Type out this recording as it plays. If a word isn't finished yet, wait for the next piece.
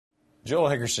Joel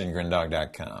Hickerson,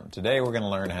 GrindDog.com. Today we're going to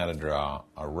learn how to draw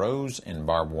a rose in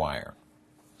barbed wire.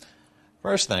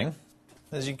 First thing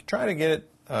is you try to get it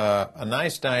a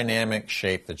nice dynamic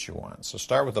shape that you want. So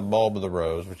start with the bulb of the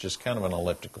rose, which is kind of an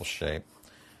elliptical shape.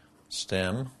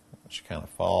 Stem, which kind of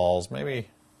falls, maybe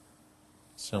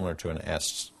similar to an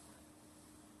S.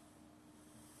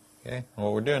 Okay, and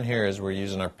what we're doing here is we're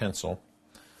using our pencil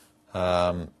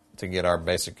to get our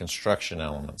basic construction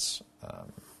elements.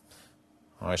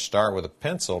 I start with a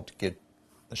pencil to get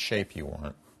the shape you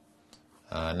want.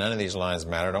 None of these lines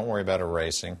matter. Don't worry about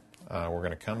erasing. We're going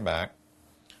to come back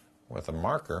with a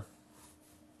marker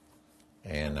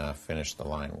and finish the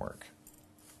line work.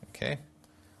 Okay,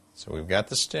 so we've got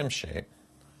the stem shape,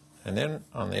 and then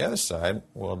on the other side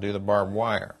we'll do the barbed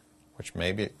wire, which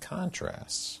maybe it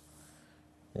contrasts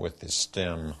with the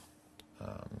stem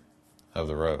of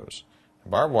the rose. The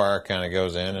barbed wire kind of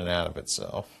goes in and out of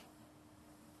itself.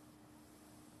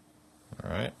 All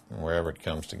right, and wherever it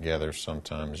comes together,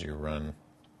 sometimes you run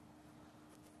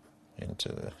into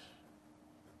the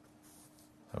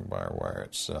barbed wire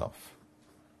itself.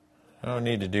 I don't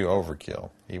need to do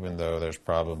overkill, even though there's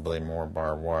probably more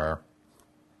barbed wire,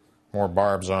 more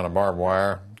barbs on a barbed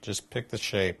wire. Just pick the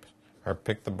shape, or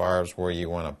pick the barbs where you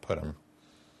want to put them,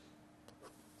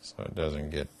 so it doesn't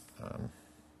get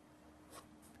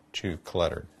too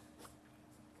cluttered.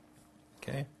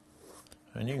 Okay,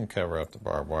 and you can cover up the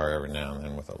barbed wire every now and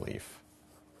then with a leaf.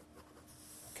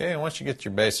 Okay, and once you get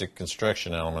your basic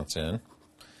construction elements in,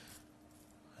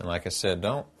 and like I said,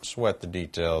 don't sweat the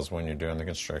details when you're doing the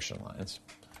construction lines.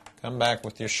 Come back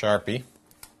with your Sharpie.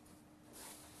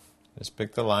 Just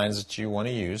pick the lines that you want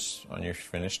to use on your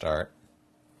finished art,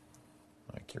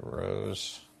 like your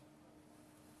rose.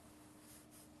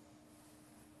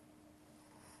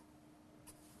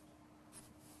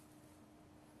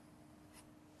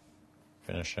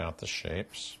 Finish out the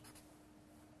shapes.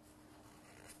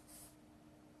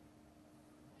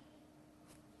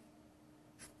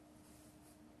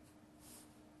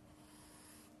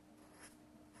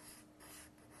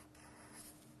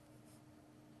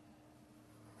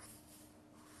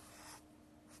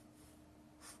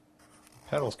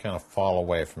 Petals kind of fall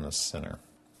away from the center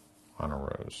on a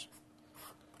rose.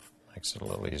 Makes it a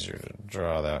little easier to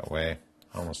draw that way,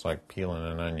 almost like peeling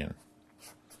an onion.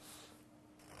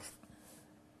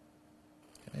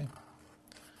 Okay.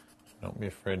 Don't be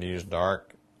afraid to use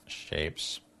dark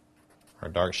shapes or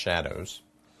dark shadows.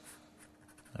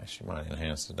 Actually might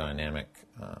enhance the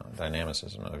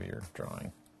dynamicism of your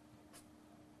drawing.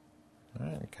 All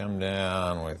right, and come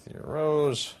down with your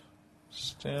rose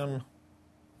stem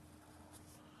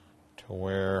to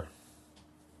where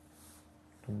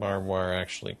the barbed wire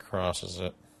actually crosses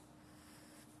it.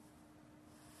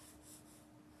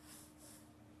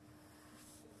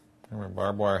 Remember,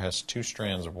 barbed wire has two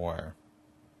strands of wire.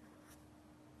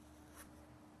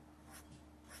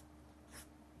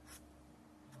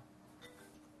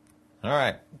 All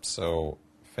right, so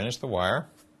finish the wire.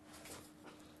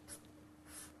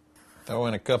 Throw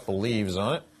in a couple leaves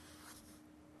on it.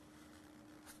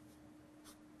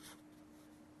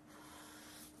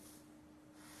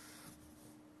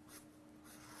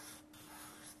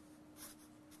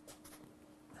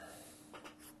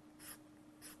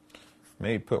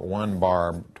 Maybe put one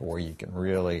barb to where you can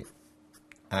really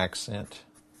accent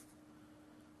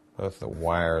both the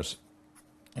wires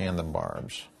and the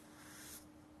barbs.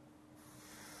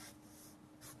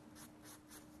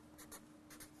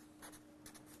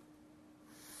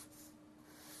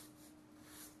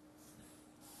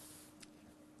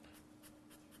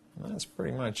 And that's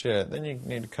pretty much it. Then you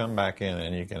need to come back in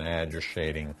and you can add your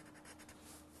shading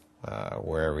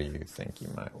wherever you think you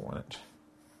might want it.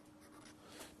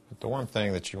 But the one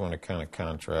thing that you want to kind of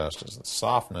contrast is the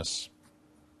softness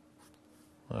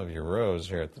of your rose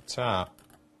here at the top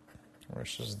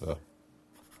versus the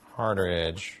harder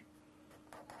edge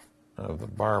of the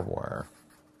barbed wire.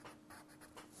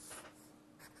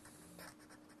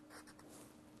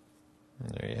 And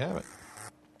there you have it.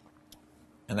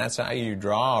 And that's how you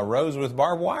draw a rose with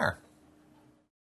barbed wire.